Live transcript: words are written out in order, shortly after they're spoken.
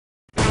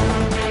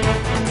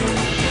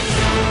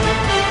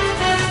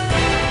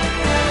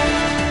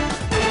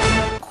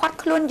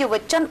ខ្លួនយុវ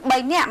ជន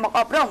3នាក់មក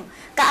អប់រំ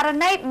ករ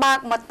ណីបើក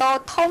ម៉ូតូ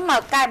ធំម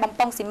កកែបំ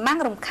ពង់ស៊ីម៉ាំង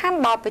រំខាន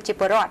ដល់ប្រជា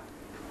ពលរដ្ឋ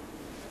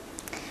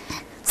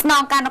ស្ន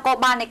ងការនគរ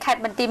បាលនៃខេត្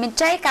តបន្ទាយមាន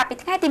ជ័យកាលពី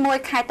ថ្ងៃទី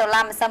1ខែតុ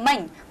លាម្សិលមិញ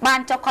បាន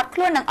ចុះឃាត់ខ្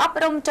លួននិងអប់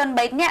រំជន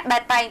3នាក់ដែ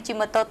លតែងជិះ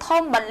ម៉ូតូ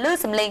ធំបន្លឺ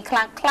សំឡេងខ្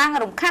លាំង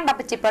រំខានដល់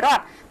ប្រជាពលរដ្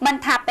ឋមិន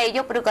ថាពេលយ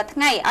ប់ឬក៏ថ្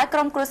ងៃឲ្យក្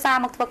រុមគ្រួសារ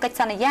មកធ្វើកិច្ច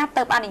សន្យា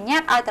ទៅអនុញ្ញា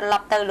តឲ្យត្រឡ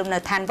ប់ទៅលំនៅ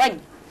ឋានវិញ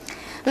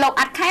លោក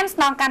អាត់ខេមស្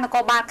នងការនគ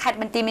របាលខេត្ត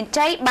បន្ទាយមាន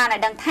ជ័យបានឲ្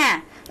យដឹងថា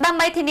ដើម្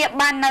បីធានា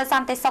បាននៅស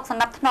ន្តិសុខស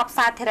ម្រាប់ធ្នាប់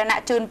សាធារណៈ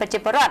ជូនប្រជា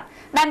ពលរដ្ឋ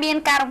ដែលមាន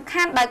ការរំ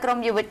ខានដោយក្រុម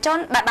យុវជន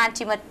ដែលបាន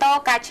ជិះម៉ូតូ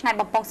ការឆ្នៃ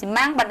បំពង់ស៊ី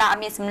ម៉ាំងបណ្ដាលឲ្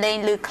យមានសម្លេង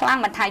ឮខ្លាំង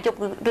មិនថាយប់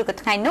ឬក៏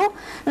ថ្ងៃនោះ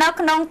នៅ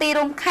ក្នុងទី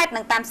រួមខេត្ត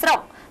និងតាមស្រុក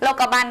លោក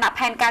ក៏បានដាក់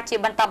ផែនការជា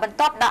បន្តបន្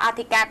ទាប់ដល់អ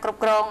ធិការគ្រប់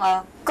គ្រង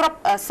គ្រប់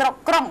ស្រុក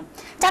ក្រុង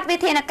ចាត់វិ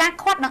ធានការ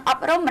ឃាត់និងអ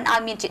ប់រំមិនឲ្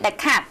យមានជាដា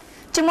ច់ខាត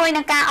ជាមួយ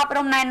នឹងការអប់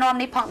រំណែនាំ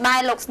នេះផងដែរ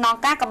លោកស្នង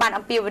ការក៏បាន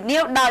អំពាវនា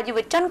វដល់យុវ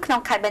ជនក្នុង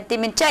ខេត្តបន្ទាយ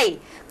មានជ័យ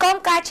កុំ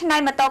ការឆ្នៃ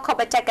ម៉ូតូខុស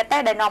បច្ចេកទេស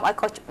ដែលនាំឲ្យ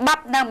ខុសច្បា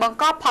ប់និងបង្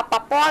កផល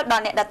ប៉ះពាល់ដ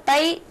ល់អ្នកដទៃ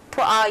ធ្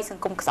វើឲ្យស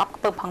ង្គមខ្សត់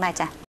ខ្ពើមផងដែរ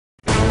ចា៎